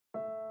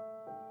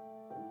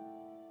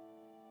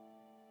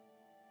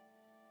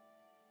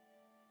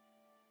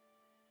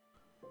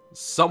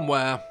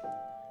Somewhere,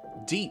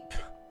 deep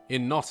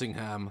in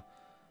Nottingham,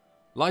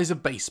 lies a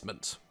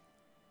basement,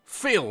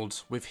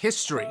 filled with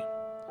history.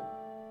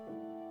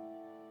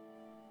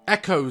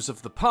 Echoes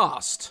of the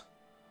past.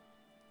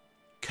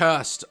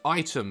 Cursed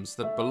items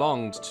that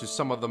belonged to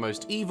some of the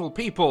most evil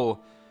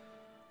people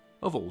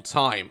of all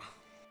time.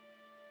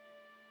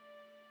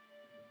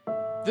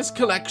 This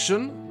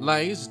collection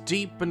lays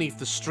deep beneath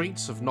the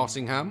streets of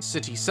Nottingham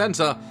city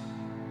centre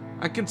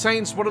and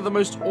contains one of the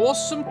most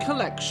awesome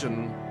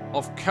collection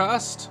of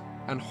cursed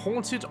and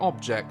haunted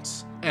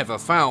objects ever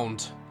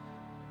found.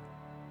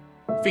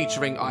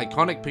 Featuring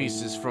iconic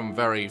pieces from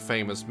very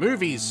famous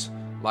movies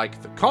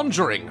like The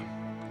Conjuring,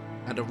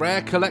 and a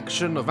rare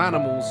collection of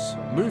animals,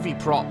 movie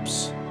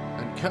props,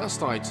 and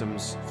cursed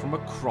items from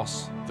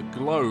across the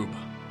globe.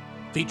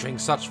 Featuring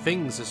such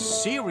things as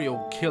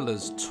serial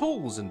killers'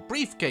 tools and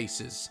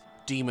briefcases,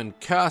 demon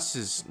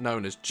curses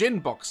known as gin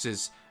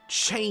boxes,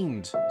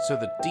 chained so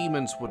that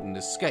demons wouldn't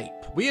escape.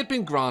 We had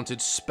been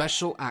granted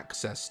special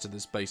access to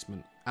this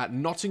basement at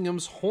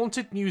Nottingham's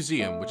Haunted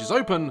Museum, which is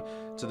open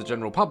to the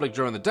general public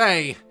during the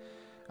day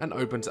and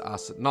open to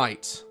us at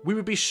night. We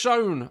would be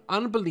shown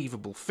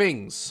unbelievable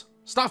things,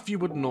 stuff you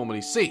wouldn't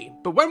normally see.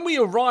 But when we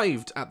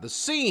arrived at the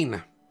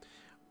scene,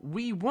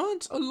 we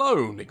weren't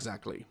alone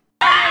exactly.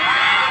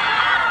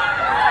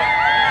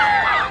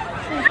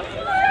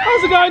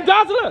 How's it going,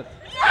 Dazzlers?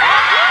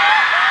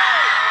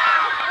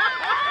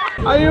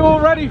 Are you all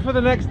ready for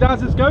the next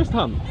DAZS Ghost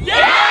Hunt?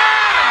 Yeah!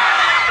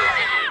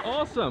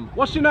 Awesome.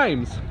 What's your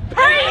names?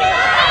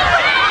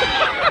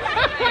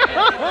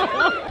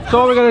 So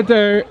what we're going to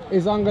do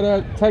is I'm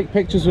going to take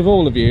pictures with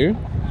all of you,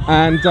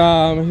 and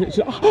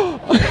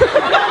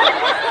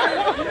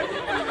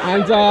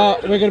and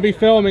we're going to be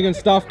filming and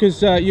stuff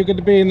because you're going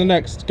to be in the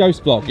next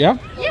ghost vlog, yeah?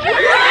 Yeah!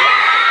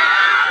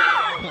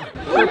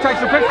 So take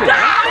some pictures.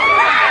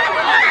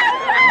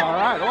 All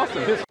right,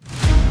 awesome.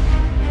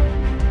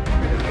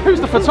 Who's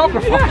the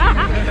photographer?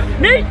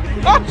 Me!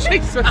 Oh,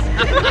 Jesus!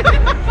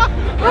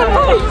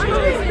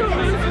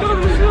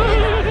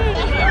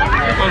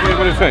 What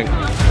do you think?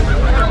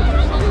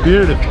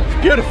 Beautiful.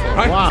 Beautiful,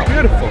 right? Wow. It's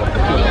beautiful.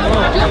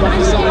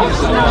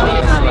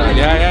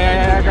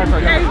 Yeah. Go for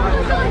it.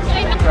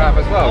 Grab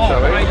as well,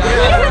 shall we?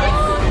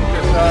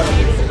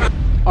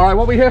 All right,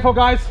 what are we here for,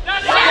 guys?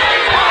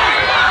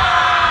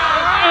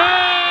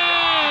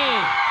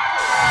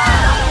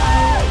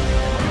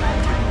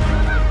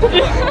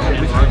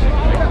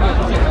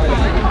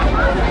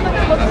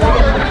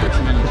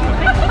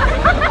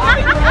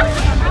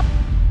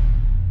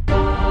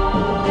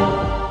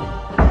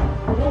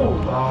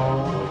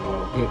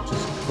 It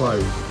just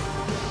closed.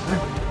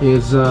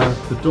 Here's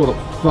the door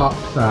that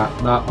fucked that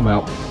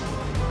up.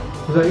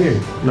 Was that you?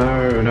 No.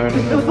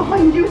 It was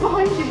behind you,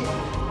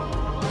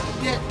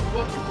 Yeah.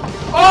 What?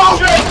 Oh!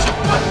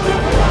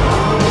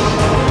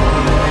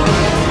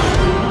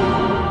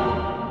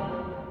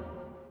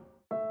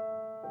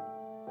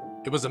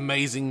 It was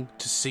amazing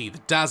to see the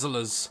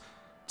Dazzlers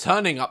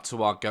turning up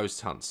to our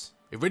ghost hunts.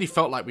 It really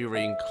felt like we were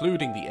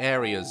including the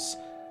areas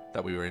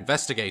that we were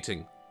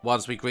investigating.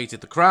 Once we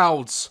greeted the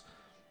crowds,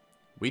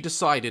 we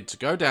decided to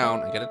go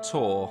down and get a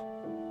tour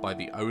by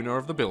the owner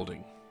of the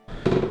building.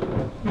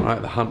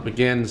 Alright, the hunt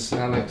begins.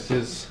 Alex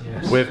is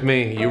with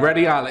me. You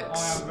ready,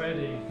 Alex? I am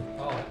ready.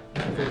 Oh,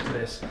 looking forward to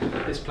this.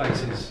 This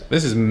place is...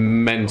 This is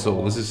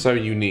mental. This is so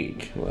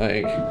unique.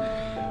 Like,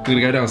 we're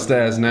gonna go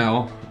downstairs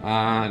now,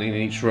 and in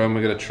each room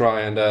we're gonna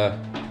try and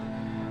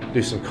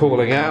do some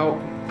calling out,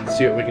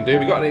 see what we can do.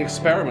 We got any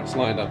experiments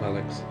lined up,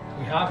 Alex?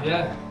 We have,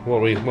 yeah. What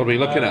are we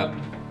looking at?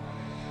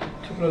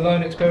 A couple of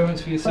lone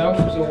experiments for yourself,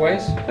 as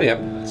always. Oh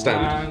yeah,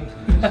 standard.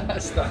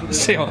 And standard.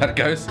 See how that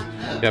goes.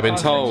 Yeah, I've been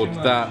told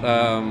that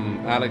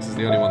Alex is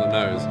the only one that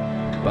knows,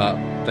 but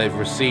they've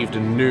received a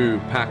new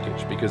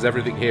package because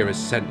everything here is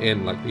sent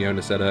in, like the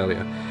owner said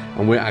earlier,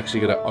 and we're actually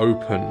going to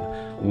open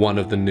one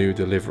of the new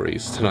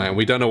deliveries tonight, and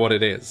we don't know what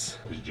it is.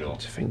 To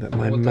think that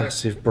my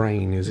massive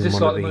brain is in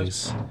one of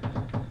these.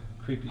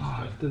 Creepy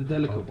stuff. The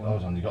delicate one.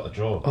 Hold on, you got the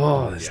drawer.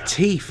 Oh, there's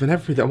teeth and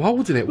everything. I'm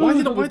holding it. Why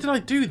did I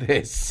do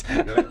this?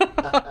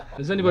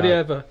 Has anybody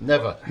ever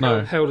Never.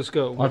 held a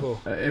skull before?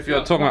 If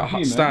you're talking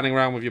about standing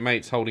around with your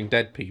mates holding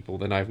dead people,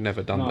 then I've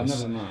never done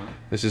this. Never, no.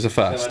 This is a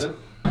first.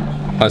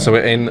 So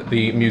we're in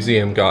the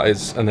museum,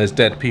 guys, and there's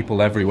dead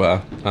people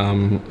everywhere.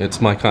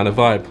 It's my kind of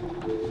vibe.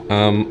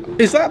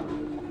 Is that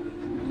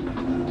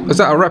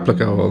a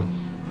replica or?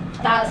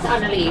 That's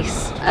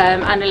Annalise.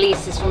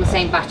 Annalise is from the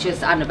same batch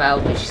as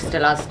Annabelle, which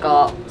still has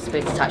got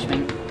spirit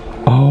attachment.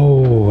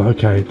 Oh,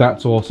 okay,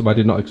 that's awesome. I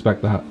did not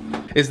expect that.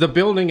 Is the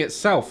building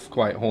itself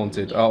quite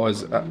haunted? Oh,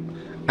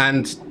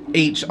 and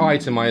each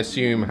item, I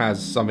assume,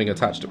 has something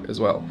attached to it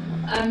as well.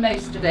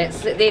 Most of it.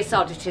 There's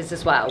oddities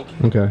as well.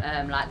 Okay.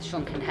 Like the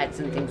shrunken heads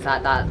and things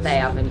like that. They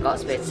haven't got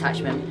spirit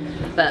attachment,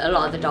 but a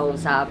lot of the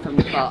dolls have. And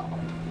we've got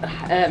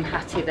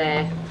Hattie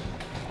there.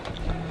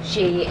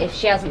 If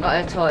she hasn't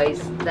got her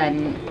toys,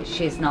 then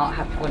she's not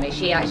happy with it.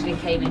 She actually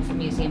came into the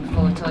museum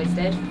before her toys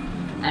did,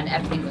 and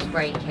everything was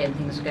breaking,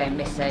 things were going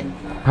missing.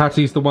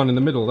 Hattie's the one in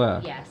the middle there?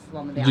 Yes, the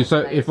one with the So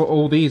if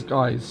all these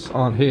guys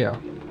aren't here,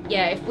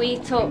 Yeah, if we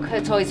took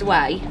her toys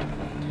away,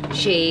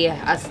 she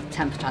has a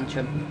temper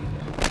tantrum.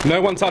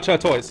 No one touch her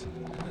toys.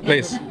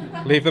 Please,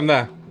 leave them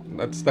there.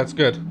 That's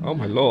good. Oh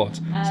my lord.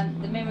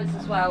 The mirrors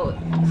as well,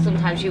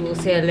 sometimes you will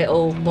see a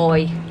little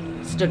boy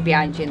stood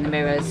behind you in the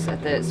mirrors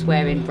that's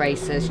wearing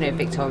braces, you know,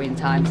 Victorian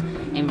times,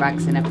 in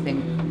rags and everything.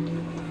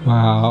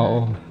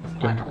 Wow. It's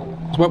quite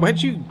cool.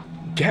 Where'd you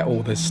get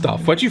all this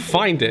stuff? Where'd you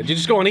find it? Did you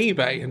just go on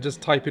eBay and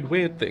just type in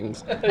weird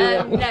things?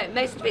 No,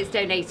 most of it's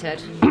donated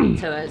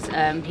to us.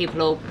 People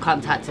will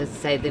contact us to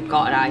say they've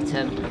got an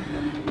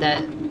item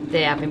that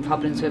they're having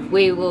problems with.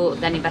 We will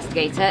then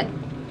investigate it,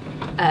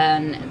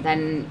 and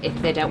then if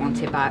they don't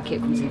want it back, it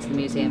comes into the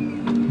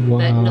museum. Wow.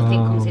 But nothing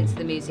comes into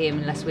the museum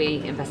unless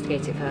we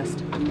investigate it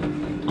first.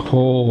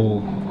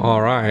 Cool.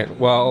 All right.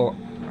 Well,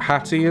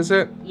 Hattie, is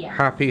it? Yeah.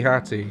 Happy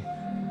Hattie.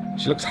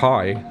 She looks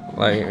high.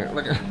 Like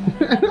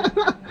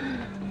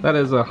that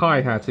is a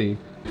high Hattie.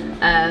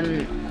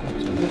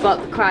 We've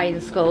got the crying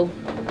skull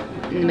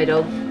in the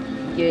middle.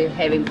 You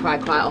hear him cry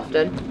quite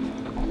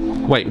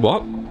often. Wait,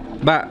 what?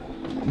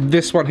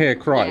 This one here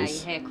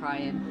cries. Yeah, you hear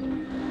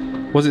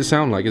crying. What does it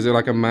sound like? Is it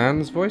like a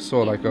man's voice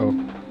or like a...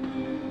 I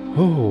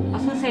Oh.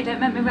 was going to say, don't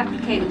make me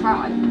replicate the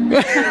cry.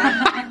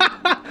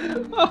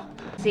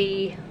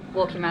 See,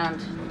 walking around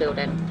the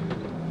building,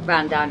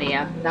 round down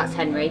here, that's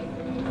Henry.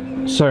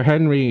 So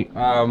Henry,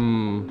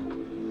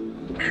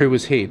 who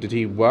was he? Did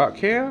he work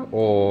here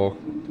or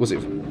was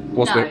it...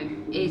 No,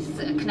 he's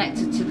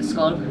connected to the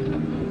skull.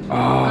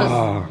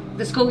 Ah. Because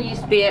the skull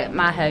used to be at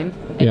my home,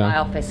 in my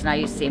office, and I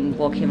used to see him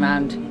walking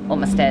around on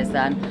my stairs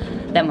then.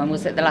 Then when we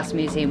was at the last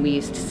museum, we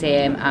used to see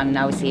him, and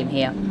now we see him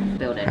here,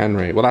 building.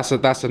 Henry. Well,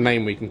 that's a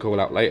name we can call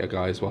out later,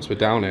 guys, whilst we're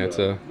down here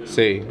to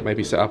see.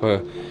 Maybe set up a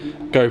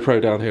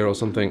GoPro down here or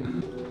something.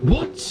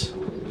 What?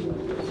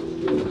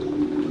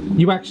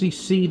 You actually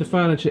see the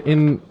furniture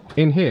in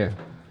here?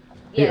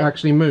 It Yeah.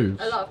 actually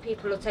moves? A lot of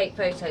people will take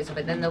photos of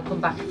it, then they'll come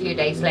back a few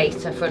days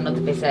later for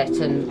another visit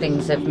and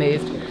things have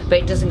moved. But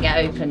it doesn't get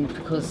opened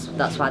because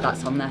that's why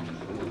that's on there.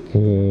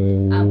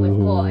 And we've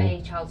got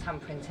a child's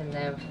handprint in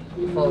there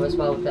before as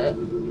well that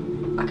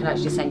I can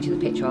actually send you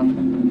the picture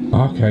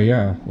of. Okay,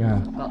 yeah.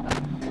 Got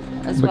that.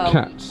 As The well,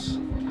 cats.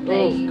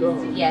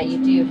 yeah,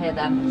 you do hear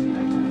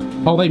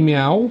them. Oh, they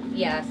meow?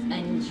 Yes,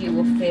 and you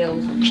will feel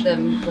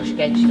them brush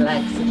against your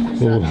legs.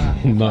 Oh,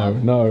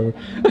 no.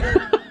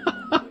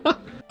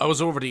 I was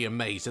already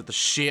amazed at the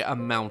sheer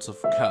amount of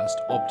cursed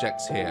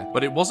objects here,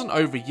 but it wasn't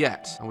over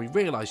yet, and we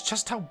realised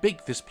just how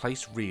big this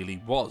place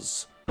really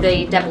was.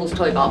 The Devil's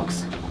Toy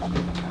Box.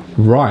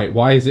 Right,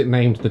 why is it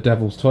named the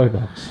Devil's Toy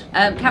Box?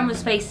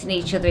 Cameras facing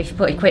each other, if you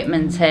put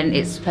equipment in,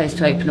 it's supposed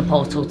to open a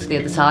portal to the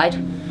other side.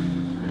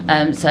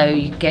 So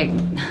you get...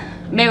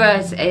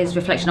 Mirrors is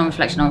reflection on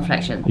reflection on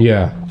reflection.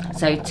 Yeah.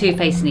 So two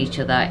facing each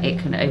other, it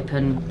can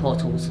open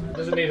portals.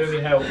 Doesn't need any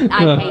help.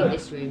 I hate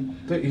this room.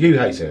 You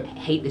hate it?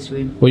 Hate this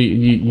room. Well,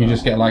 you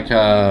just get like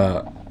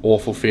a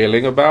awful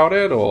feeling about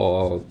it,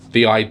 or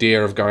the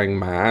idea of going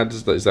mad?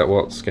 Is that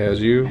what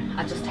scares you?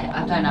 I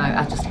don't know,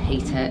 I just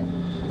hate it.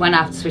 When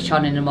I have to switch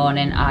on in the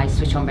morning, I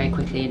switch on very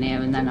quickly in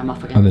here and then I'm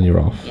off again. And then you're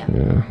off. Yeah.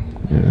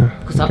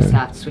 Because Okay. obviously I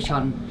have to switch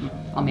on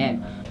my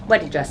own.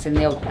 Wedding dress in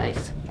the old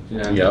place.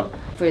 Yeah.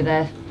 Through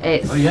there,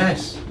 it's... Oh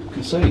yes, I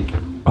can see.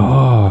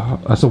 Oh,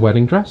 that's a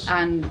wedding dress?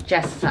 And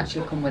Jess has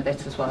actually come with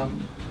it as well.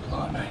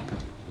 Blimey.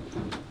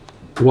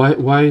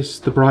 Why is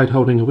the bride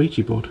holding a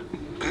Ouija board?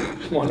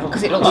 Why not?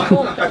 Because it looks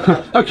cool.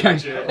 Okay.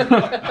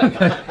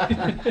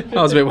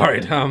 I was a bit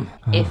worried.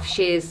 If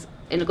she's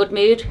in a good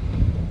mood,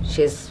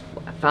 she's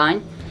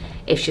fine.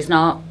 If she's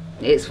not,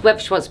 it's whether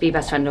she wants to be your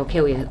best friend or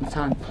kill you at the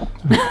time.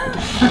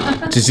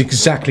 It is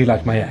exactly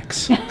like my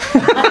ex.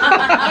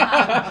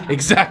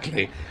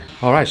 Exactly.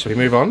 All right, shall we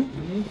move on?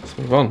 Let's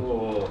move on.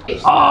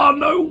 Oh,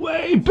 no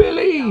way,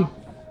 Billy!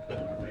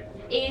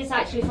 It is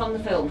actually from the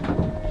film.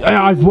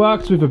 I've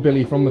worked with a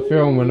Billy from the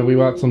film when we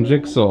worked on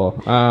Jigsaw.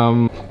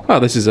 Oh,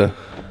 this is a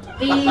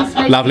These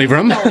lovely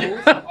room.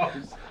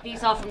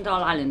 These are from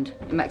Doll Island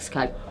in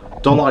Mexico.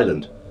 Doll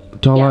Island.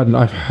 Doll Yeah. Island,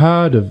 I've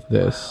heard of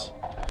this.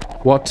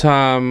 What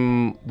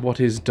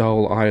is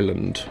Doll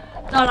Island?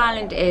 Doll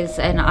Island is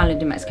an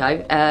island in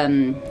Mexico.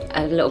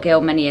 A little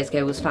girl many years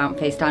ago was found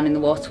face down in the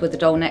water with a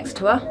doll next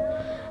to her.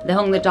 They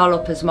hung the doll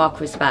up as a mark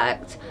of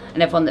respect,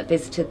 and everyone that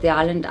visited the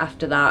island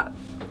after that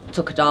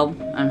took a doll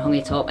and hung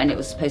it up, and it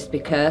was supposed to be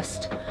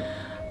cursed.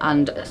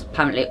 And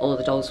apparently all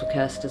the dolls were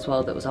cursed as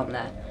well that was on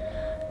there.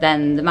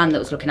 Then the man that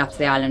was looking after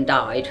the island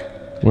died,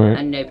 Right.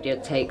 and nobody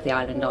would take the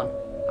island on.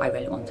 I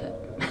really want it.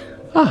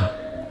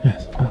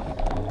 Yes.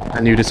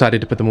 And you decided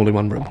to put them all in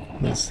one room.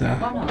 That's, Why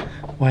not?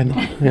 why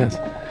not? Yes.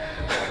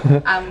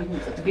 And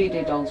the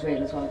voodoo doll's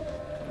real as well.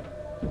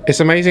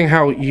 It's amazing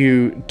how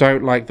you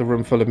don't like the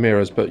room full of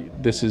mirrors, but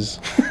this is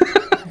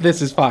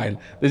this is fine.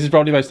 This is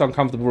probably the most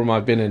uncomfortable room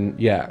I've been in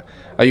yet.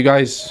 Are you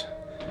guys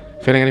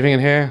feeling anything in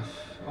here?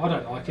 I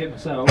don't like it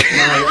myself.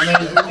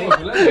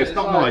 It's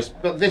not nice,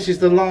 but this is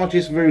the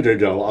largest voodoo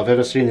doll I've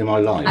ever seen in my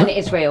life. And it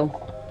is real.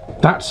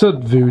 That's a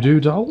voodoo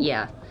doll?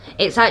 Yeah.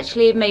 It's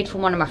actually made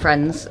from one of my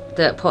friends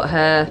that put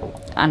her,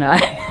 I know.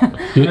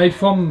 Made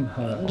from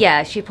her?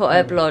 Yeah, she put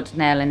her blood,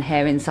 nail and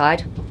hair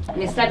inside.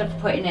 And instead of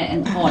putting it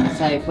in the corner,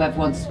 so if whoever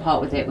wants to part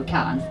with it, we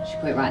can, she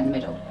put it right in the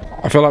middle.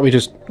 I feel like we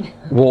just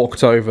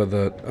walked over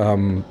the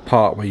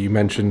part where you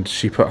mentioned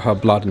she put her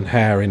blood and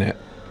hair in it.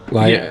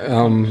 Like,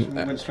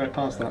 Went straight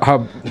past that.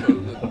 her,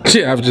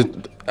 yeah, I've just,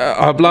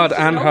 her blood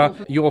and her,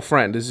 your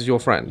friend, this is your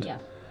friend, Yeah.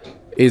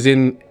 is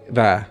in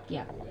there.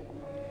 Yeah.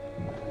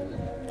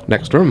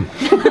 Next room.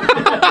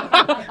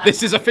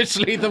 This is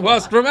officially the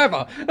worst room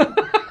ever.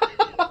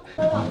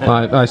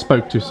 I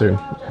spoke too soon.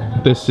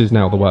 This is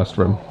now the worst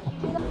room.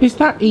 Is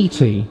that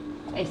E.T.?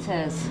 It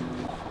is.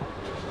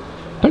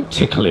 Don't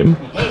tickle him.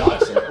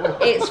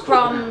 It's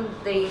from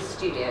the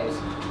studios.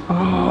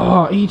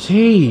 Oh,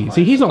 E.T.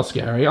 See, he's not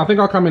scary. I think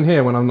I'll come in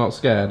here when I'm not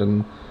scared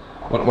and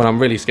when I'm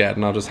really scared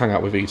and I'll just hang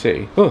out with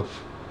E.T. Oh.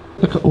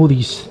 Look at all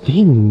these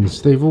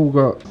things. They've all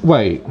got...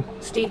 Wait.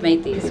 Steve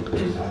made these.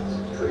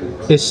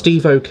 Is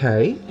Steve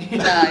okay?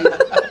 No.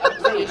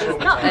 Steve is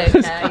not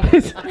okay.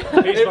 He's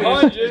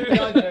behind you.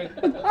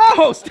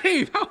 Oh,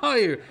 Steve, how are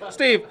you?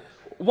 Steve,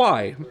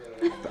 why?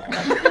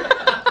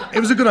 It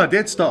was a good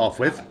idea to start off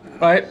with.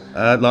 Right.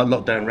 Like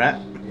lockdown rat,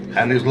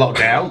 and it was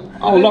lockdown.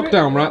 Oh,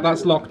 lockdown rat.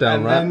 That's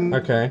lockdown rat. And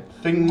then Okay.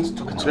 Things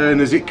took a turn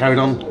as it carried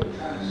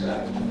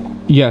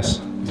on. Yes.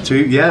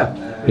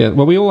 Yeah. Yeah.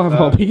 Well, we all have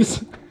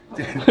hobbies.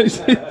 It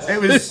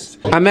was.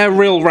 And they're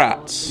real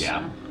rats.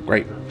 Yeah.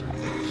 Great.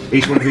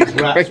 Each one of these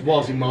rats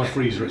was in my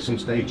freezer at some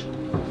stage.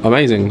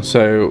 Amazing.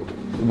 So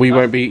we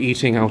won't be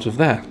eating out of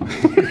there.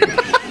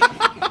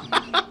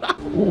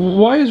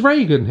 Why is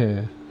Reagan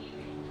here?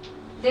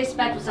 This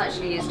bed was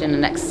actually used in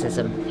an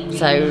exorcism,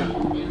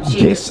 so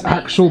she This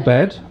actual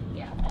bed?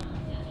 Yeah.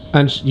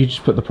 And you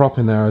just put the prop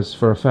in there as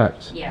for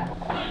effect? Yeah.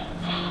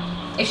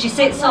 If she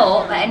sits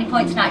up at any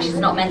point tonight, she's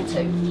not meant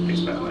to.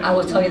 I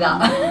will tell you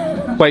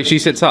that. Wait, she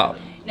sits up?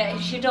 No,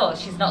 if she does,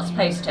 she's not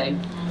supposed to.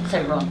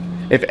 So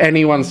run. If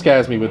anyone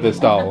scares me with this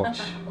doll,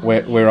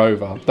 we're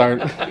over.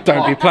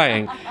 Don't be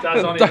playing.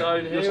 Dad's on his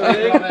own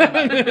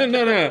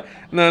here.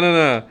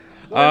 No.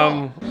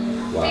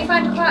 Do you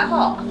find her quite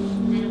hot?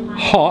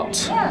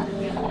 Hot?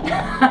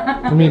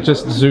 Yeah. Let me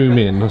just zoom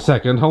in a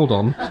second. Hold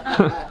on.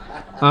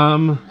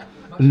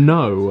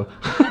 No.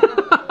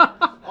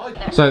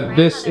 So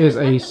this is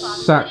a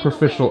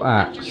sacrificial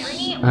axe.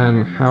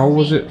 And how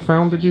was it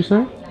found, did you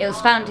say? It was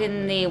found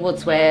in the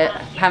woods where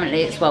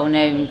apparently it's well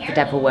known for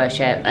devil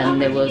worship,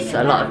 and there was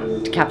a lot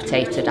of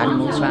decapitated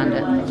animals around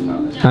it.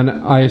 And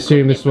I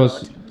assume this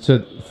was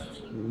to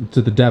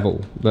the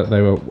devil that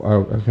they were.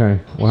 Oh, okay.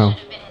 Wow.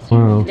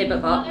 Liver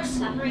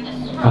box.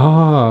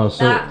 Ah,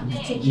 so That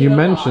particular you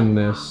mentioned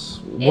this.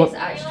 It's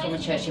actually from a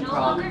church in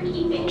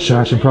Prague.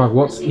 Church in Prague.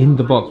 What's in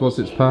the box? What's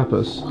its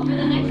purpose?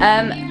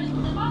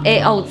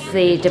 It holds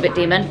the Dybbuk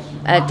demon.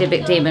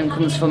 Dybbuk demon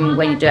comes from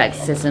when you do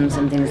exorcisms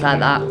and things like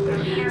that.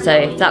 So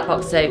if that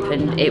box is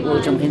open, it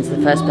will jump into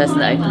the first person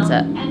that opens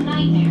it.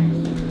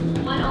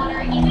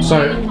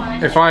 So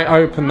if I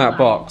open that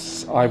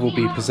box, I will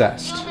be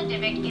possessed.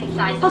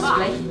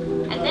 Possibly.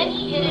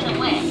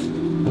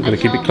 I'm gonna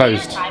keep it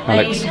closed,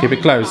 Alex. Keep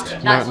it closed.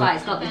 That's why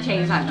it's got the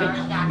chain factory.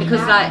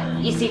 Because like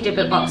you see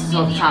Dybbuk boxes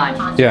all the time.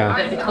 Yeah.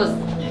 But because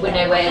we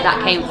know where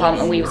that came from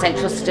and we was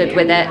entrusted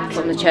with it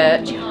from the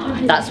church,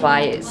 that's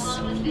why it's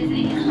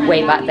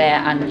way back there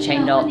and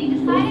chained up.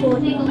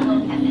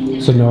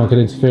 So no one can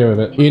interfere with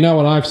it. You know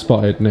what I've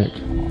spotted, Nick?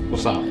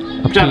 What's that?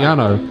 A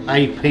piano.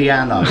 A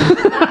piano.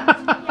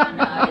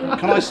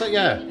 Can I say?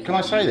 Yeah. Can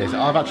I say this?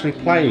 I've actually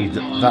played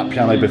that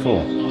piano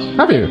before.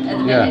 Have you? At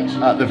the Yeah.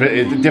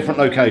 village. At the different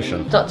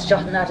location. Dr.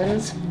 Jonathan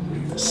Adams.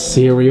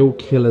 Serial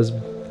killer's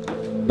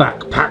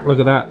backpack. Look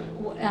at that.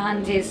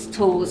 And his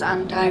tools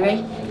and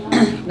diary.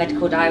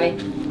 Medical diary.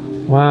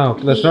 Wow,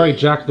 that's very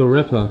Jack the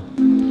Ripper.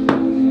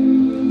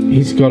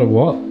 He's got a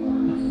what?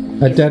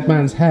 A dead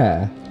man's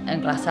hair?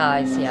 And glass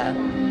eyes, yeah.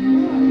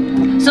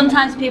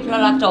 Sometimes people will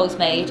have dolls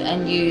made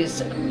and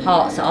use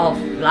parts of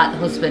like the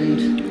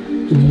husband.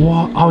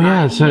 What? Oh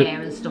yeah, so...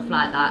 Hair and stuff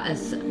like that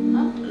as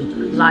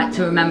like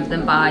to remember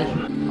them by.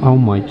 Oh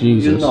my You're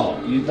Jesus. not.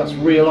 That's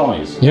real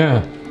eyes.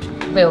 Yeah.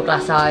 Real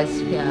glass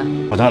eyes, yeah.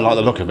 I don't like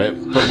the look of it,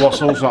 but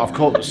what's also I've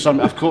caught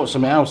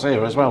something else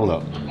here as well.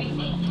 Look.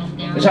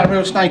 Is that a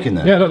real snake in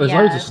there? Yeah, look, there's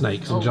Yeah. loads of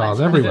snakes and jars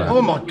everywhere.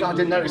 Oh my god, I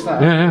didn't notice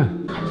that. Yeah.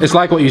 It's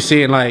like what you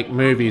see in like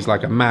movies,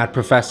 like a mad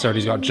professor and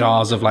he's got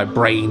jars of like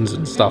brains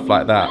and stuff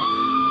like that.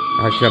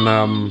 I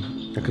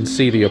can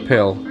see the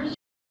appeal.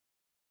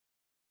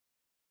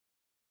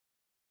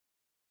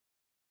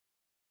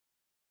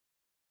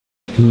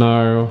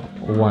 No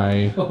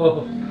way.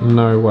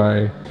 No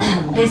way.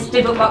 This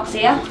Dybbuk box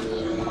here.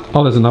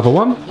 Oh, there's another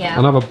one? Yeah.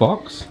 Another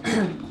box?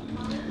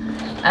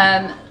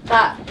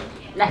 That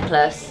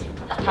necklace,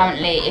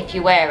 apparently if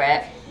you wear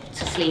it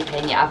to sleep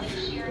in, you have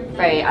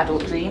very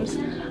adult dreams.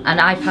 And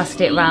I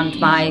passed it around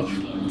my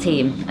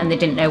team and they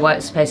didn't know what it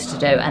was supposed to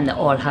do and they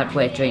all had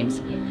weird dreams.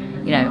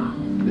 You know,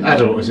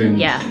 Adult as in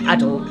yeah,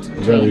 adult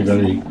very, dreams.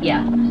 very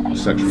Yeah,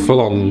 sexual. Full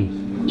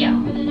on. yeah.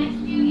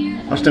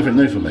 That's different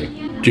new for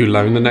me. Do you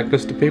loan the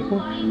necklace to people?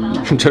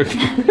 I'm joking.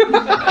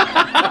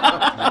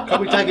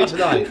 Can we take it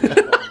tonight?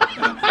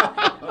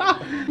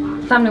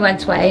 Family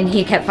went away and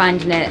he kept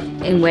finding it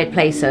in weird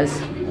places,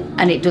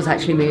 and it does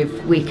actually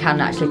move. We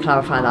can actually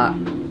clarify that.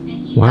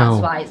 Wow.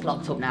 That's why it's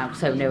locked up now,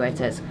 so we know where it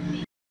is.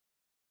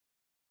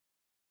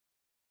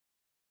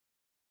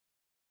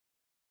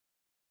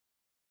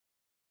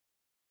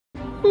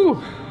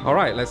 Whew. All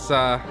right, let's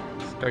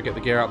go get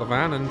the gear out of the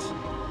van and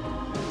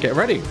get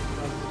ready.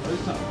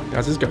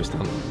 DAZS Ghost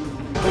Hunt.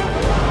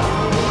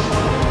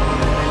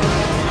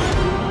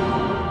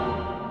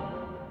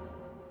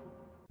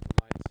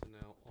 Lights are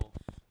now off,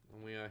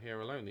 and we are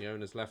here alone. The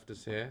owner's left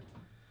us here.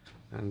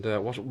 And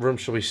what room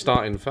shall we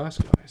start in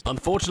first, guys?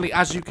 Unfortunately,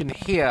 as you can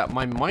hear,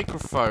 my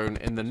microphone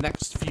in the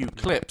next few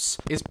clips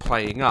is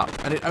playing up.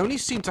 And it only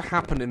seemed to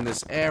happen in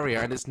this area,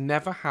 and it's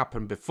never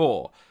happened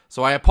before.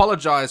 So I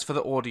apologise for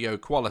the audio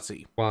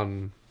quality.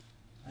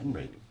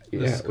 Henry.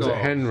 Yeah, was it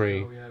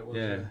Henry? Oh,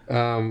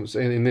 yeah. So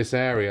in this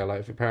area,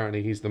 like,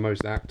 apparently he's the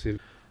most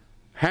active.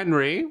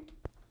 Henry,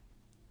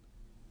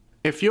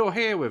 if you're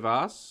here with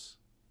us,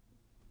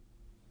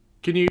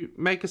 can you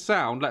make a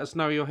sound? Let us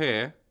know you're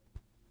here.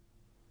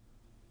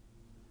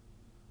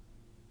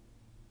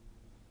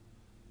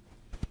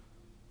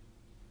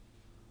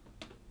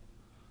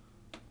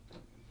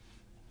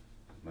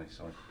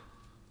 Sorry.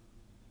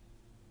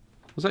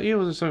 Was that you or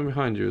was there something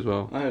behind you as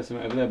well? I heard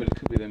something over there, but it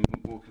could be them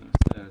walking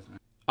upstairs.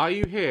 Are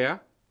you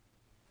here?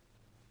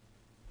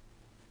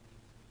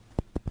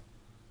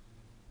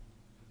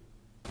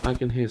 I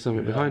can hear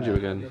something behind you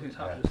again.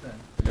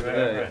 Yeah.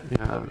 Yeah.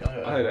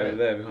 I heard it over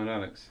there behind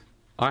Alex.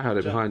 I heard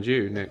it behind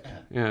you, Nick.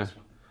 Yeah.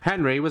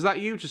 Henry, was that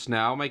you just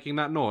now making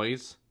that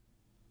noise?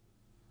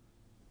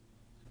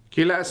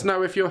 Can you let us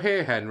know if you're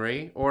here,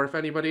 Henry, or if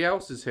anybody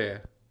else is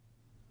here?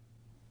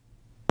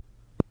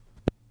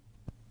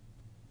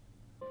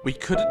 We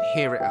couldn't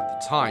hear it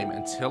at the time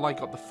until I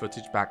got the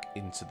footage back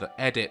into the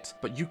edit,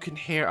 but you can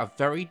hear a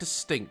very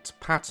distinct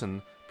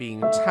pattern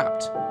being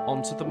tapped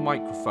onto the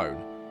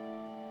microphone.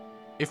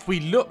 If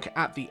we look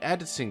at the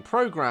editing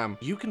program,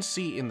 you can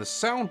see in the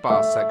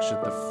soundbar section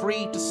the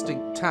 3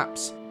 distinct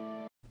taps.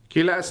 Can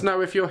you let us know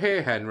if you're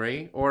here,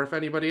 Henry, or if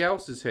anybody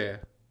else is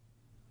here?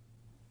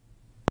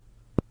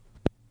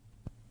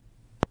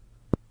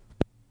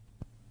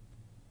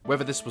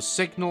 Whether this was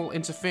signal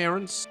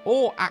interference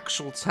or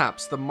actual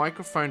taps, the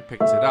microphone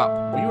picked it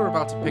up. We were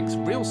about to pick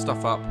real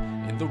stuff up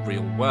in the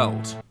real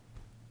world.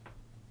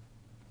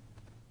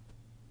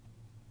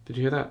 Did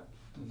you hear that?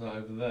 Is that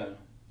over there?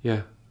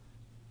 Yeah.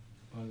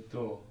 By the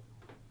door.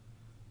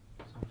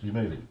 You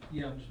moving?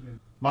 Yeah, I'm just moving.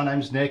 My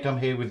name's Nick. I'm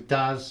here with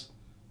Daz,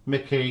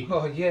 Mickey,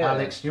 Oh, yeah.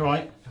 Alex. You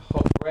right?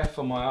 Hot breath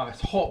on my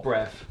eyes. Hot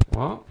breath.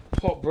 What?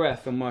 Hot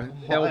breath on my air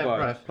elbow.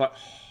 breath. Like,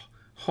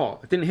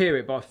 hot. I didn't hear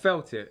it, but I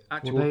felt it.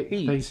 Actual Well,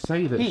 heat. they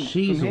say that Heat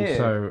she's from here.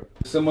 also.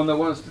 Someone that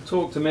wants to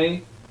talk to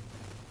me.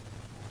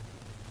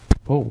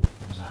 Oh, What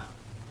was that?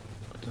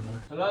 I don't know.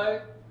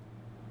 Hello?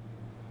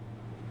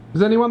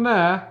 is anyone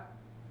there?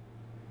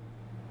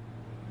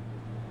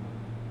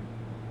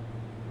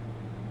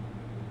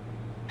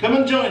 Come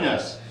and join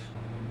us.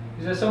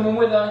 Is there someone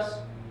with us?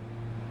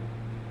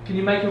 Can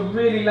you make a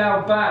really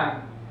loud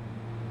bang?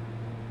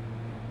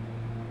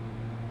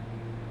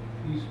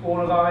 Use all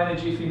of our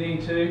energy if you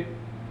need to.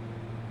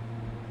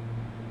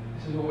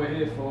 This is what we're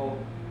here for.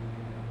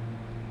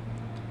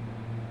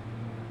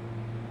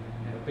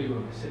 It'll be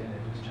when we're sitting there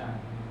just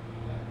chatting.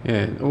 Yeah,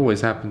 it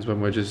always happens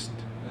when we're just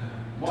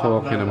What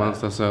talking happened over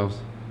amongst ourselves.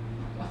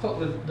 I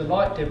thought the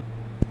light dimmed.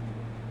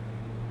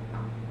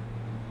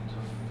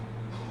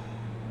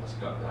 Let's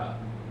go with that.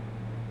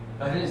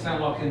 That didn't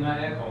sound like in that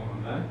aircon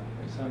room though.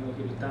 It sounded like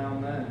it was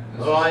down there.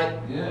 All right.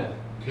 Yeah.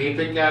 Keep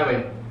it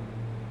going.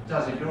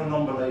 Daz, if you're a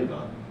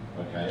non-believer,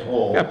 okay,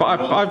 or Yeah, but I've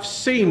you're on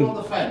seen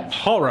the fence.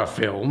 horror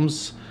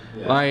films.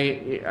 Yeah.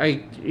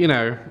 I, you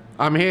know,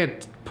 I'm here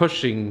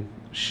pushing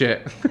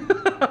shit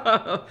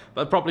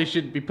that probably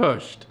shouldn't be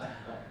pushed.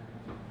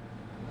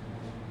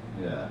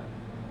 Yeah.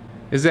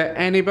 Is there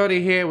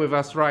anybody here with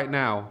us right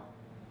now?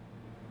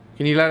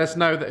 Can you let us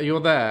know that you're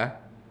there?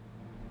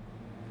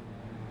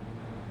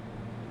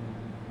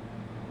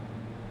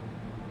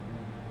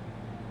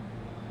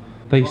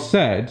 They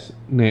said,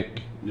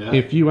 Nick, Yeah.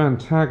 if you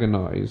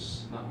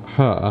antagonise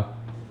her,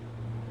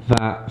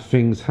 that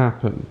things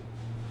happen.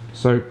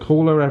 So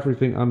call her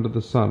everything under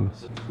the sun.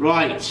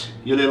 Right,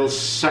 you little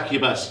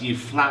succubus, you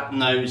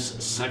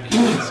flat-nosed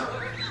succubus.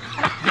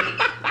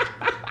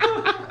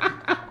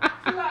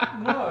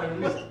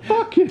 No.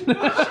 Fucking. You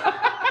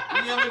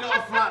haven't got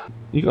a flat.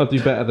 You gotta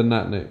do better than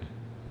that, Nick.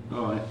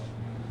 All right,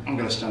 I'm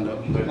gonna stand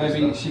up. And do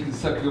Maybe this she can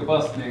suck your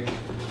bus, Nick.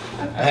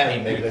 now.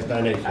 Hey, Mick, there's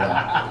no need for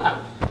that.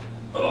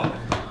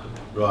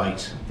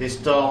 Right, this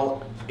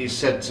doll is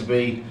said to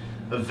be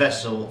a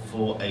vessel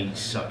for a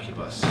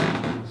succubus.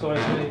 Sorry,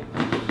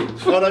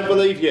 Smitty. I don't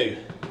believe you.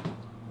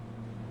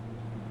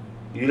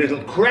 You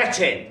little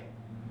cretin.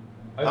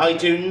 I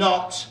do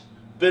not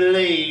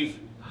believe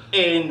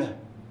in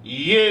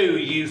you,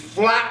 you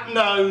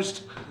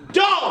flat-nosed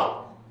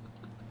doll.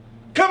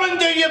 Come and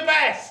do your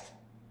best.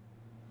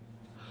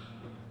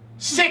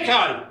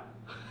 Sicko!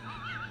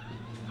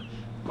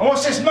 And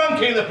what's this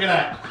monkey looking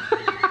at?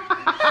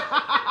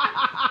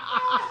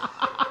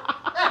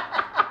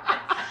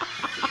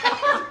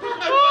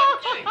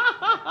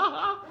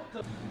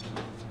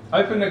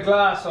 Open the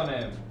glass on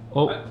him.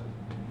 Oh.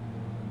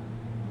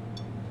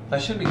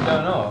 That should be going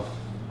off.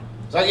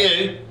 Is that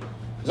you?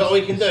 Is that all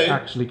you can do?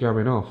 Actually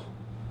going off.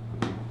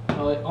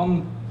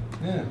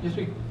 Yeah. Yes,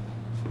 we...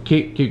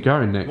 Keep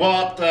going, Nick.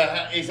 What the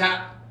heck?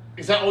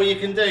 Is that all you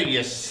can do,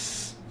 you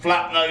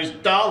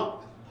flat-nosed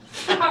doll?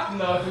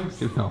 No.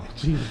 Oh,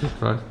 Jesus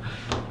Christ.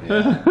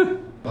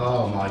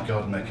 Oh my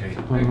God, Mickey.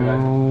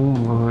 Oh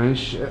my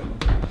shit.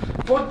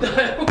 What the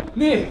hell?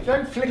 Nick,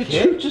 don't flick Did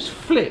you just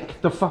flick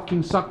the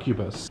fucking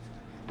succubus?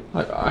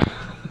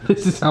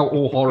 This is how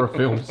all horror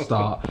films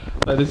start.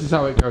 Like, this is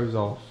how it goes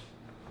off.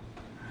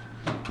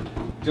 Do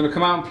you want to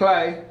come out and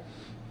play?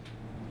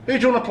 Who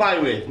do you want to play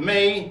with?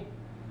 Me,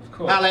 Of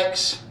course.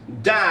 Alex,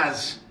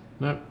 Daz.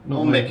 No, not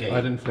Or me. Mickey.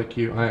 I didn't flick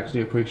you. I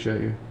actually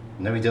appreciate you.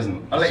 No, he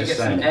doesn't. I'll let you He's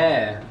get just some saying.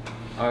 air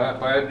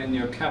by opening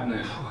your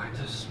cabinet. Oh, it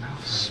does smell.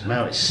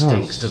 Smell it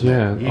stinks, doesn't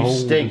yeah, it? You holy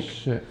stink.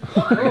 Shit.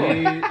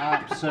 You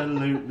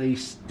absolutely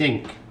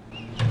stink.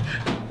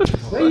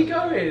 Where are you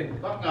going?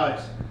 Fuck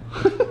knows.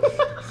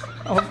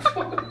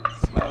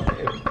 Smell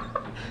him.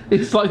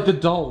 It's like the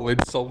doll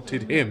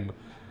insulted him.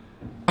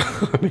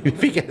 I mean,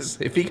 if he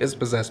gets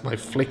possessed by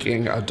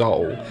flicking a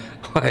doll,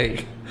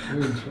 like,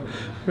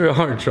 we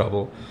are in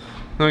trouble.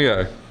 There we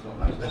go.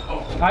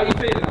 How are you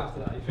feeling after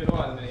that? You feel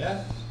alright in a minute,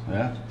 yeah?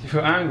 Yeah. Do you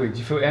feel angry? Do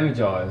you feel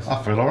energised?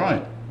 I feel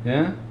alright.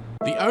 Yeah?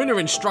 The owner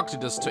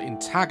instructed us to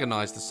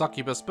antagonise the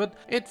succubus, but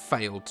it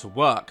failed to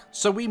work,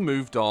 so we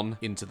moved on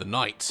into the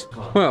night.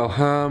 Well,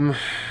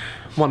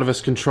 one of us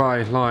can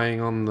try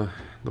lying on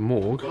the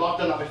morgue. Well, I've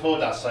done that before,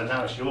 Dad, so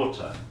now it's your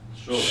turn.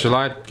 Sure. Shall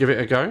I give it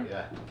a go?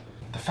 Yeah.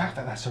 The fact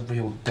that that's a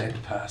real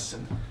dead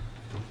person.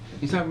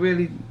 Is that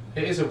really...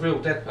 It is a real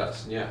dead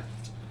person, yeah.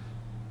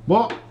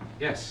 What?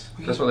 Yes,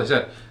 that's what they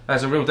said.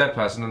 That's a real dead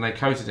person and they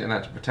coated it in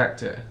that to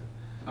protect it.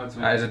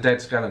 That is a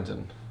dead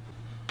skeleton.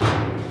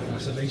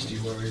 That's the least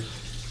you worry.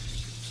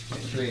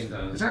 Clean,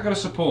 Is that going to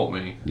support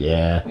me?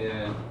 Yeah.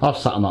 Yeah. I've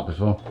sat on that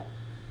before.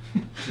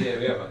 Yeah,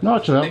 we have. No,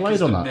 actually, I've Nick laid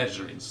is on the that.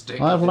 measuring stick.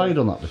 I have laid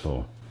on that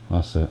before.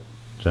 That's it.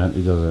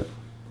 Gently does it.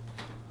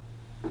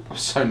 I'm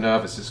so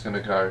nervous it's going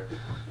to go.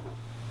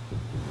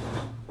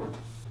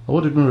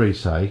 What did Marie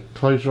say?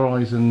 Close your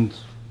eyes and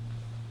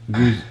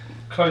use.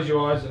 Close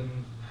your eyes and...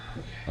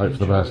 Hope for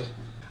the best.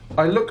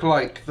 I look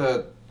like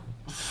the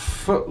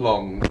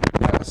footlong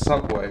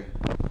subway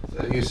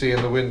that you see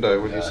in the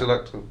window when you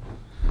select them.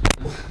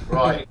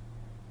 Right.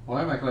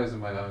 Why am I closing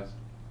my eyes?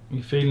 Are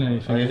you feeling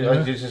anything?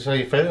 Did you say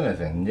you feeling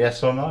anything?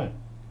 Yes or no?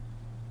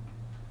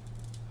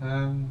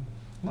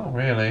 Not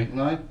really.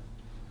 No.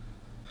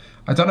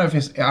 I don't know if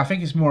it's. I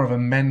think it's more of a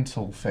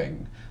mental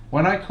thing.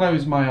 When I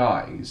close my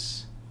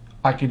eyes,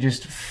 I can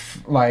just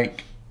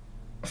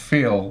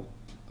feel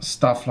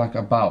stuff like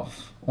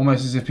above,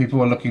 almost as if people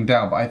were looking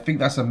down. But I think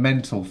that's a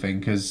mental thing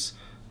because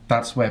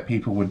that's where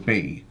people would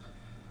be.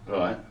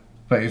 Right.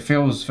 But it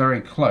feels very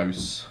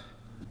close.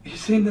 You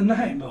seen the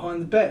name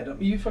behind the bed? Are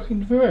you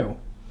fucking for real?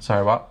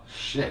 Sorry, what?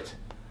 Shit.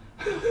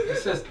 It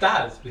says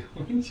Daz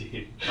behind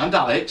you. And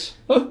Alex.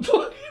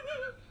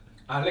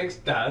 Alex,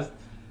 Daz.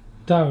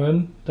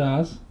 Darren,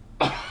 Daz.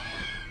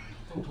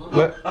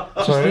 What?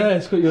 Just Sorry. there,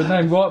 it's got your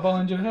name right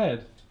behind your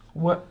head.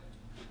 What?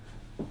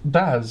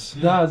 Daz.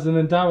 Daz and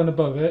then Darren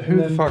above it. Who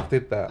and the then fuck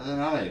did that? And then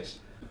Alex.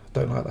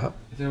 Don't like that.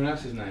 Is anyone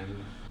else's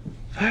name?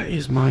 That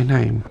is my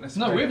name.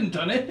 No, we haven't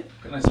done it.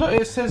 Look,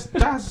 it says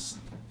Dazzle.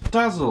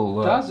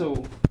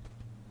 Dazzle.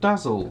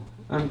 Dazzle.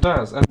 And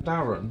Daz. And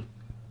Darren.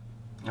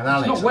 And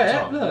Alex. It's not at the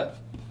wet, top. look.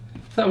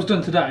 If that was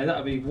done today, that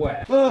would be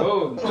wet.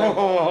 Oh,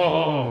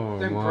 Oh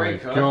Don't my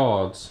break her.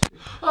 god.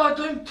 Oh,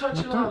 don't touch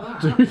it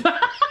like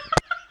that.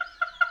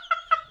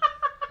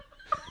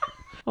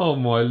 Oh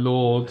my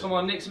lord. come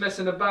on, Nick's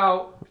messing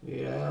about.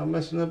 Yeah, I'm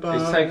messing about.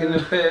 He's taking the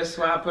piss.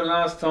 What happened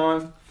last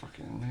time?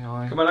 Fucking the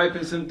eye. Come on,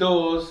 open some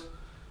doors.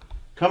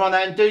 Come on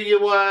then, do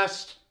your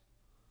worst.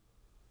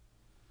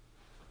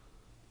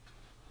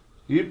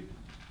 You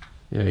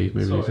Yeah, he's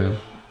moving his Sorry. hand.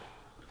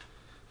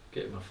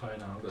 Get my phone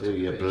out. I've got do to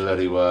your pitch.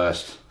 bloody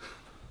worst.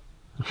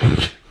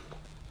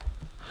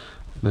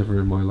 Never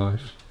in my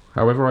life.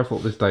 However I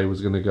thought this day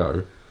was going to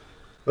go.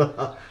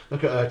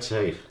 Look at her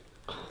teeth.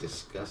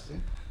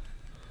 Disgusting.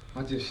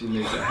 I just she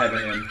needs a head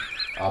at him.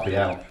 I'll be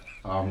out.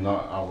 I'm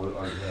not.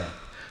 Yeah.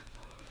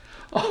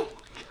 Oh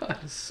my god,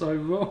 it's so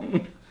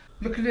wrong.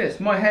 Look at this.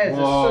 My hairs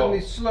Whoa. are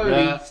suddenly slowly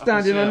Yeah, I can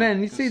standing see on it.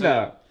 end. You Can see see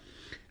that?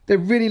 They're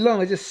really long.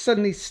 They're just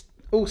suddenly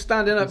all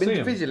standing up see 'em.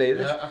 individually.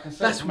 Yeah, I can see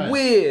That's it from here.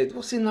 weird.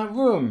 What's in that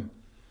room?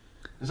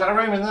 Is that a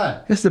room in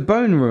there? That's the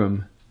bone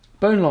room.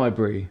 Bone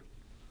library.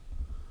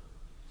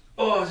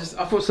 Oh, I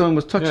thought someone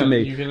was touching Yeah, me.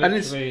 you can And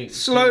literally it's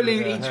slowly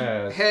see their each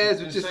hairs. hairs You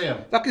were can just. see 'em.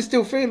 I can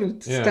still feel them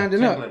Yeah,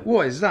 standing up. tingling.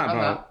 What is that And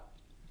about?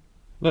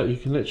 that. Look, you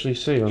can literally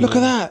see. On Look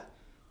there. at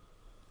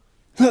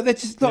that. Look, they're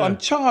just not Yeah. on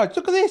charge.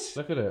 Look at this.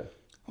 Look at it.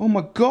 Oh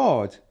my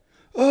god.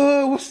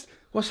 Oh,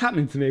 what's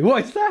happening to me?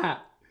 What is that?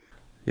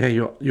 Yeah,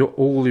 you're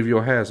all of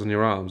your hairs on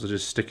your arms are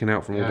just sticking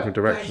out from all different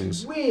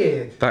directions. That's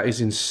weird. That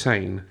is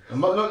insane.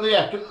 Look,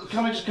 yeah,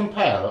 can we just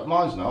compare? Look,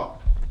 mine's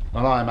not.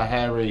 And I'm a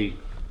hairy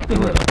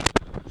gorilla.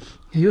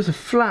 Yours are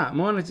flat,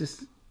 mine are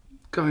just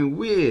going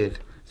weird.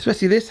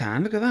 Especially this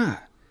hand, look at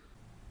that.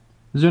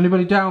 Is there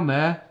anybody down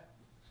there?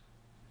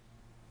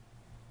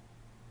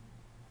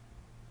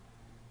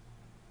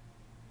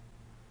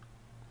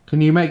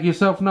 Can you make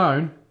yourself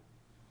known?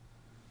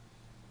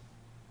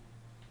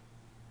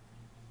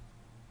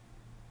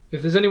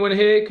 If there's anyone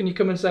here, can you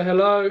come and say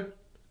hello?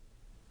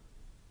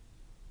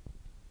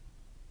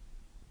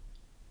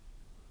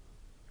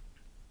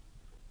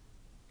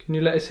 Can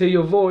you let us hear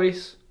your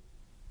voice?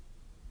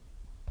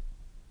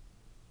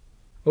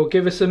 Or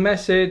give us a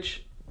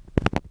message?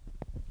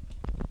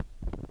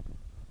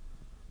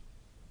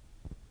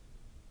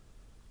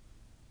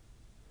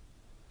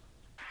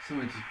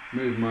 Someone just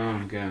moved my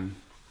arm again.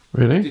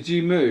 Really? Did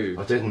you move?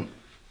 I didn't.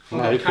 I've No,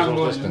 got because I camera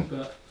was on, listening.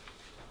 but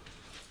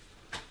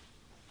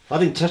I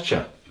didn't touch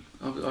her.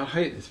 I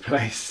hate this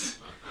place.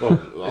 Well,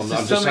 I'm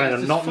just saying,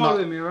 it's not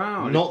following me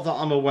around. Not that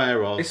I'm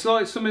aware of. It's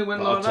like something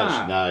went but like I've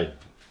touched that. No.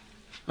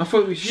 I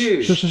thought it was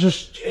you.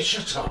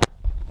 Shut up.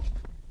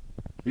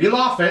 Are you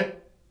laughing?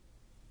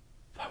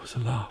 That was a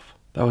laugh.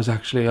 That was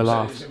actually a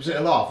laugh. Was it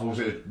a laugh or was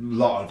it a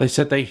lot? They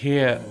said they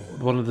hear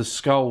one of the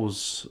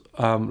skulls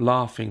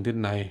laughing,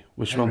 didn't they?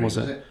 Which one was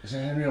it? Is it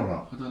Henry or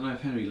not? I don't know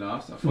if Henry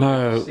laughed. I thought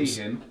No. I could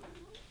see him.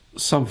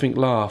 Something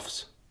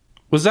laughs.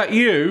 Was that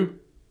you?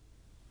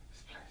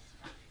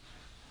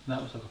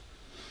 That was like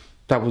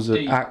That was an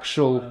Deep.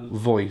 actual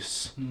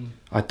voice.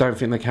 I don't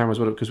think the cameras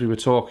would have because we were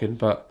talking,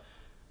 but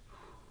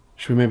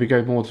should we maybe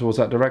go more towards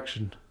that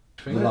direction?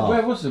 Laugh.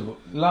 Where was the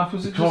laugh?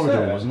 Was it just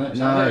Corridor, there? wasn't it? It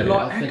No,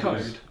 like I think it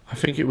was echoed. I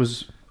think it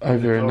was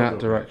over in that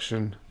corridor.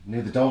 direction.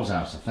 near the doll's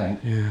house, I think.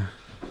 Yeah.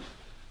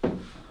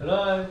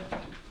 Hello.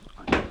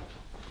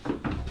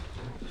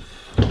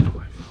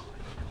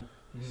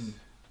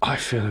 I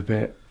feel a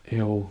bit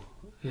ill.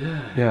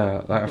 Yeah.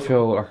 Yeah, like I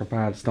feel like a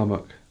bad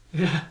stomach.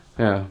 Yeah.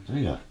 Yeah. Do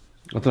you? I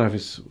don't know if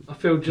it's I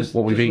feel just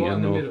what we've just eaten right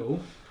in the or- middle.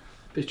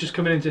 It's just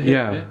coming into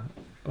here.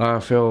 yeah. I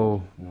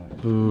feel.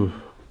 Ooh.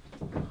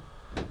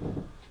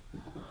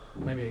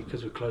 Maybe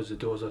because we closed the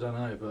doors. I don't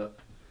know, but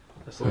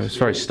that's It's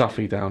very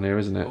stuffy down here,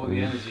 isn't it? All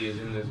the energy is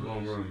in this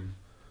one room.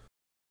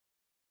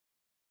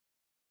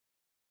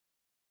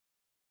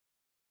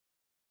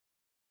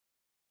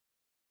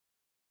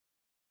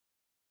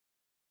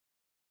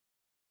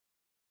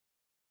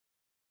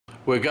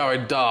 We're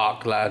going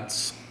dark,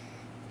 lads.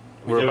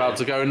 We're about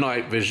to go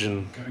night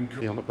vision.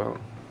 Be on about.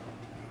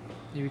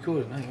 You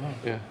recording? No, you aren't.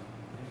 Yeah.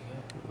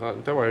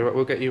 Don't worry,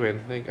 we'll get you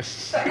in. There you go.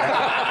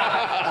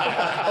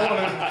 I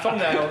want a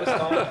thumbnail this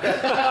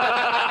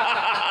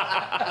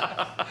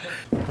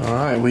time.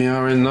 Alright, we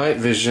are in night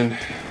vision.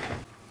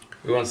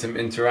 We want some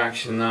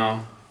interaction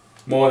now.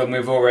 More than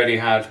we've already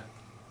had.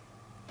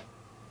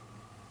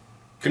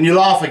 Can you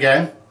laugh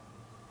again?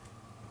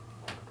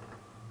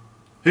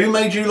 Who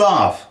made you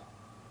laugh?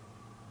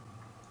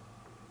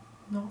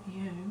 Not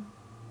you.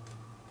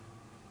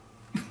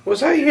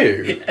 Was that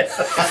you?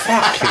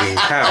 Fucking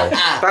hell.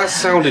 That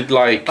sounded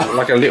like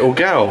a little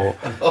girl.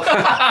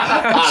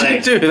 How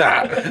did you do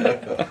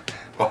that?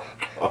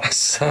 That's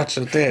such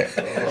a dick.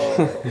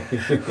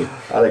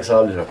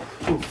 Alexandra.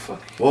 Oh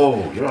fuck.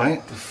 Whoa, you're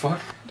right. The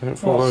fuck? Don't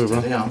fall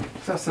over. Down.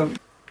 That's some.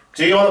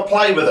 Do you want to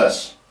play with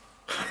us?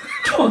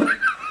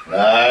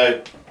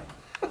 No.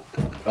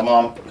 Come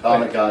on,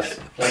 calm it, guys.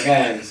 Shake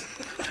hands.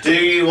 Do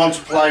you want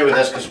to play with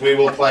us? Because we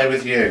will play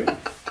with you.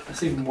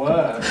 That's even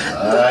worse.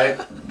 Alright?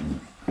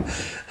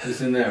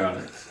 What's in there,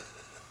 Alex?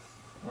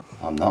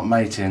 I'm not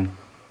mating.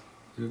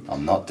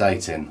 I'm not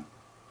dating.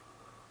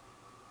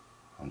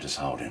 I'm just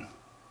holding.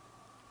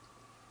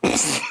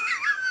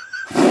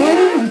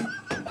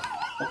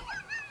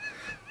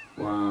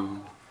 Wow.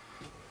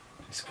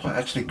 It's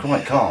actually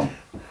quite calm.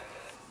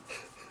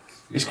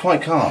 It's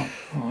quite calm.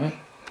 Alright.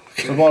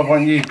 So why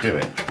won't you do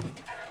it?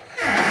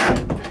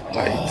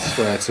 I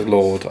swear to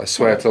Lord, I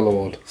swear to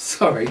Lord.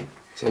 Sorry.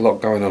 There's a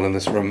lot going on in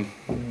this room.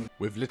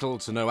 With little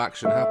to no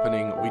action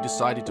happening, we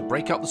decided to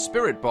break out the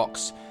spirit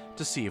box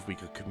to see if we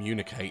could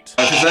communicate.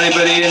 If there's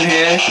anybody in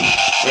here,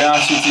 we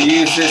ask you to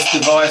use this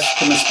device,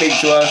 come and speak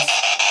to us.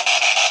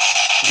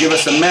 Give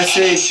us a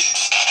message.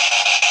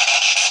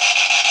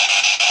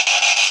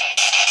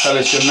 Tell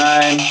us your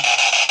name.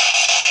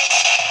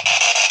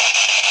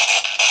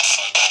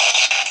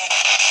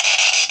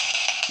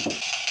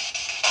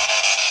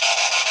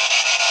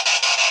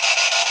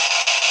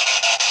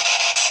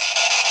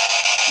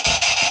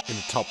 In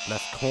the top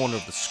left corner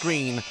of the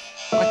screen,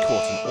 I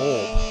caught an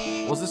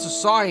orb. Was this a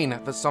sign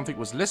that something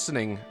was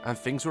listening and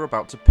things were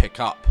about to pick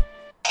up?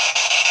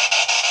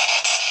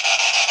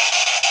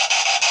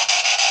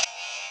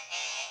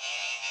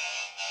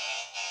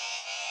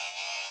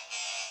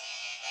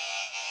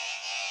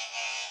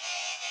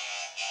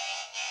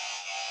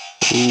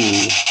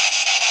 Ooh.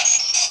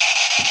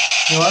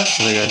 What? I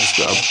think I just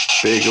got a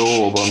big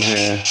orb on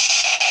here.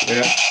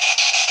 Yeah.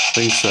 I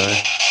think so.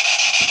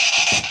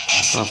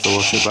 I'll have to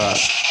watch it back.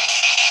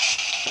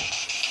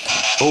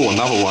 Oh,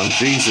 another one.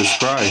 Jesus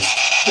Christ.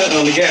 Don't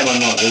normally get him or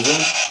not, does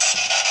it?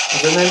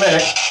 Is it name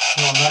Mick?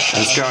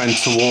 It's going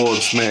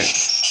towards Mick.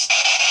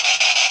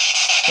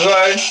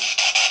 Hello?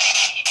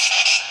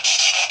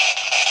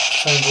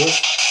 Same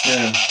voice.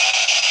 Yeah.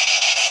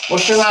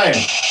 What's your name?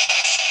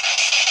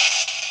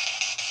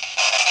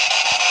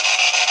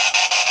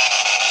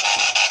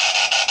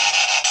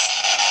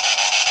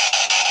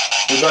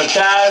 We've got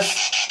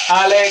Daz,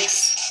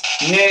 Alex,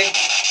 Nick,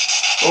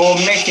 or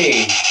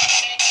Mickey.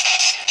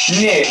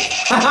 Nick.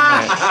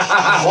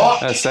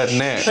 What? That said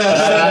Nick.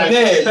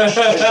 Nick.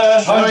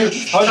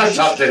 100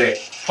 up, did it?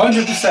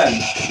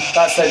 100%.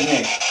 That said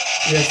Nick.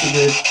 Yes, he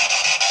did.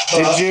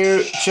 Did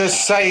you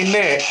just say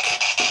Nick?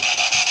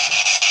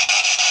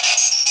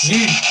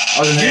 You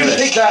I didn't hear it.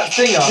 picked that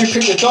thing up. You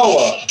picked the doll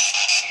up.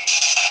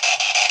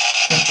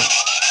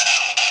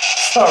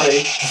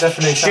 Sorry. It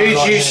definitely sounded Did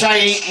like you me.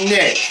 say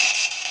Nick?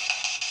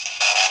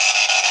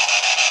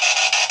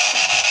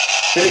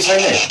 Did it say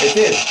Nick? It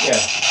did, yeah.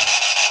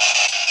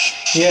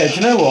 Yeah, do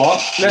you know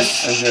what?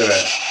 Let's do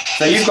it.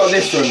 So you've got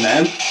this room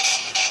then.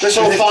 Let's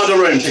all find a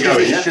room to go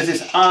in, yeah? Because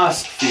it's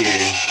asked for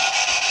you.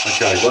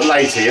 Okay, well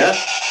later, yeah?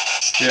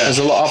 There's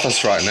a lot of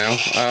us right now.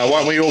 Why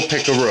don't we all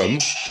pick a room?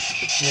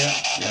 Yeah.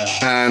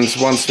 And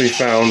once we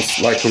found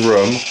like a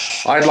room,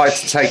 I'd like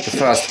to take the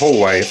first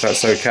hallway if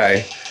that's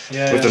okay.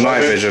 Yeah. With the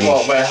night vision.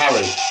 What, where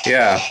Harry?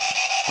 Yeah.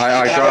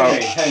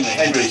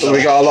 Henry.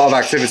 We got a lot of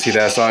activity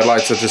there, so I'd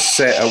like to just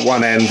sit at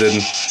one end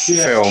and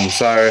film.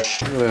 So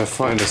I'm gonna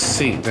find a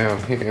seat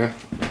down here.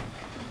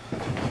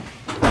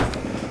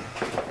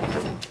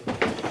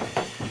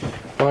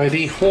 By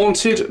the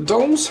haunted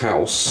doll's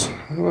house.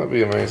 That'd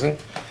be amazing.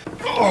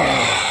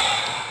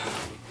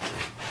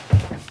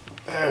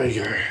 There we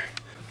go.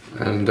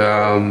 And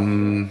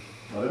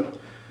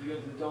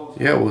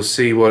yeah, we'll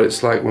see what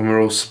it's like when we're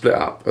all split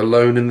up,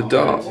 alone in the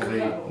dark.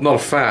 Not a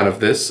fan of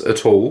this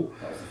at all,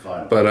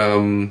 but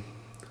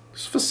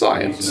it's for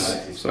science.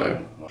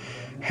 So,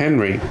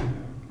 Henry,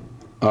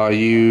 are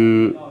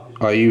you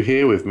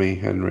here with me,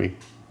 Henry?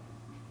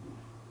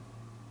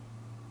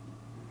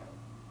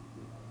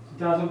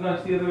 Dad, I'm going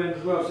to the other end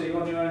as well, so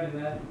you're on your own in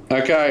there.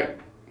 Okay.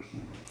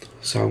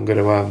 So I'm going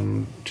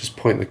to just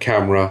point the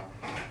camera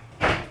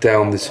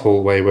down this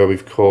hallway where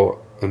we've caught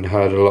and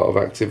heard a lot of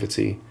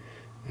activity,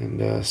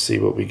 and see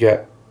what we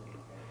get.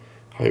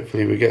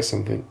 Hopefully we get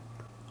something.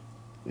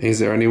 Is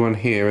there anyone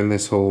here in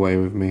this hallway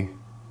with me?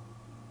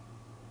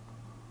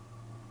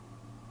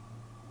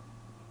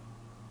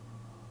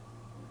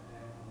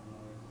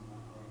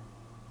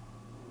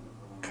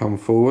 Come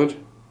forward.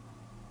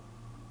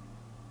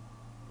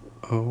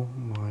 Oh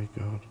my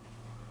god.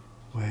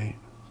 Wait.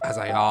 As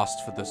I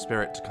asked for the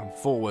spirit to come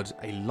forward,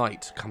 a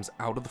light comes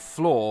out of the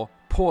floor,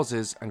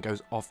 pauses and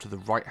goes off to the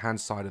right hand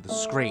side of the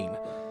screen.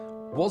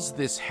 Was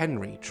this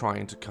Henry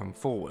trying to come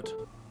forward?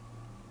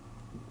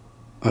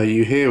 Are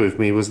you here with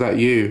me? Was that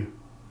you?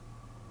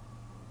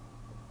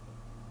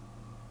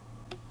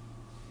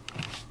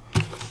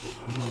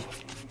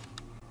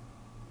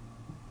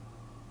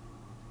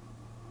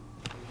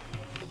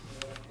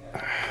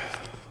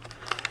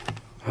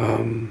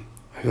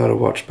 I gotta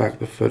watch back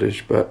the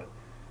footage, but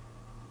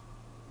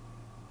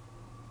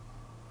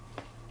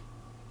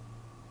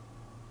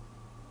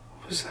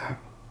what was that?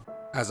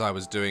 As I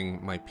was doing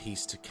my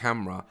piece to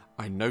camera,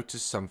 I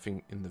noticed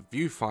something in the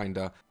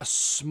viewfinder, a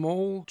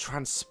small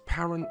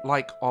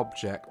transparent-like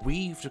object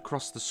weaved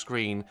across the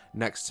screen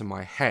next to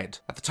my head.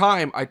 At the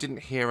time, I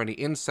didn't hear any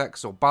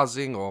insects or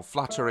buzzing or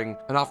fluttering,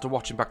 and after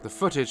watching back the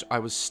footage, I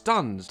was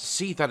stunned to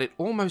see that it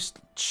almost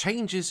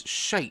changes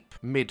shape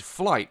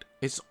mid-flight.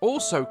 It's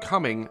also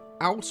coming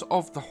out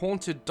of the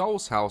haunted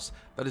doll's house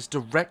that is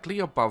directly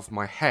above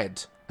my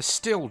head. I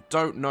still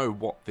don't know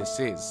what this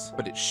is,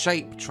 but its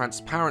shape,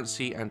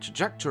 transparency and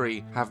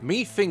trajectory have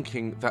me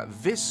thinking that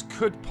this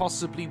could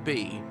possibly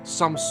be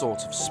some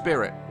sort of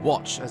spirit.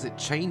 Watch as it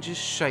changes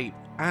shape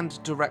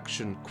and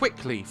direction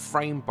quickly,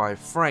 frame by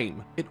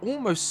frame. It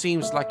almost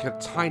seems like a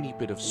tiny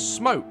bit of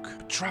smoke,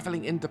 but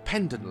traveling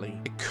independently.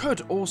 It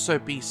could also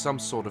be some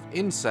sort of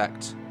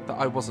insect that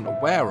I wasn't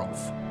aware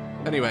of.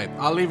 Anyway,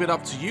 I'll leave it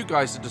up to you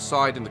guys to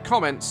decide in the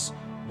comments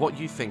what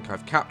you think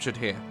I've captured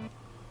here.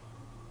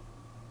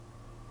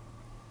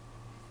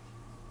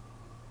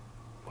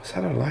 Was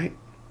that a light?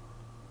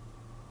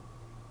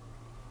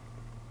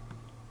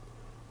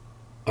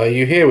 Are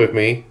you here with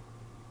me?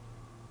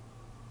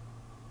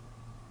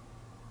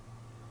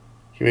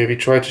 You maybe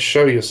try to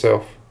show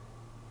yourself.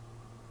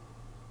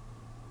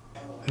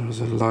 There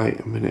was a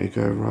light a minute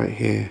ago right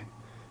here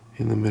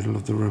in the middle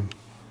of the room.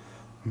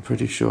 I'm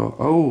pretty sure.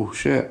 Oh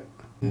shit.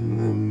 In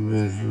the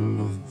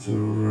middle of the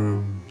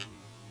room.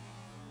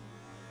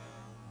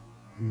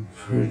 I'm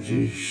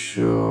pretty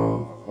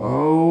sure.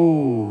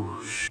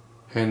 Oh shit.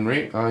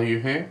 Henry, are you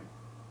here?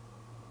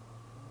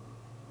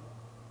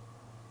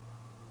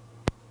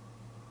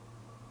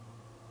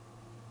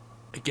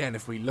 Again,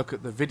 if we look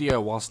at the video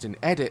whilst in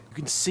edit, you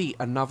can see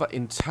another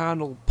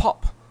internal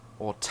pop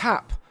or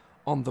tap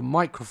on the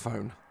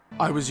microphone.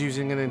 I was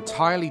using an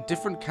entirely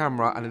different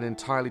camera and an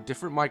entirely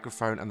different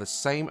microphone, and the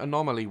same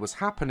anomaly was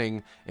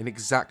happening in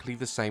exactly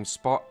the same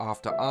spot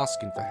after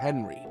asking for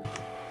Henry.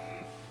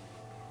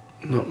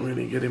 Not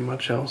really getting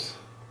much else.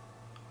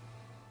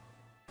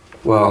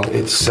 Well,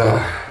 it's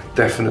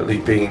definitely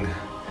been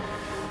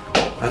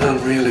an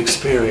unreal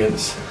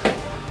experience,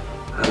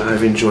 and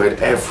I've enjoyed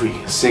every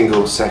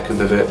single second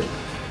of it.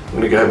 I'm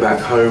gonna go back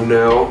home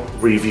now,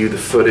 review the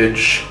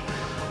footage,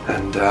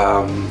 and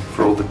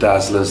for all the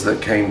Dazzlers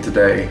that came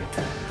today,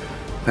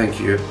 thank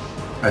you.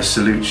 I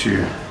salute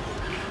you.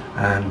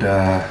 And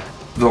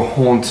the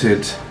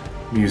Haunted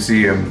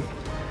Museum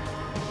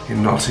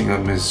in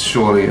Nottingham is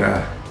surely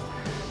a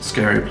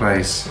scary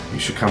place. You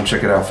should come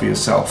check it out for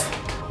yourself.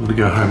 I'm gonna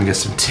go home and get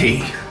some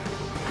tea.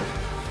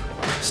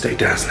 Stay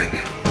dazzling.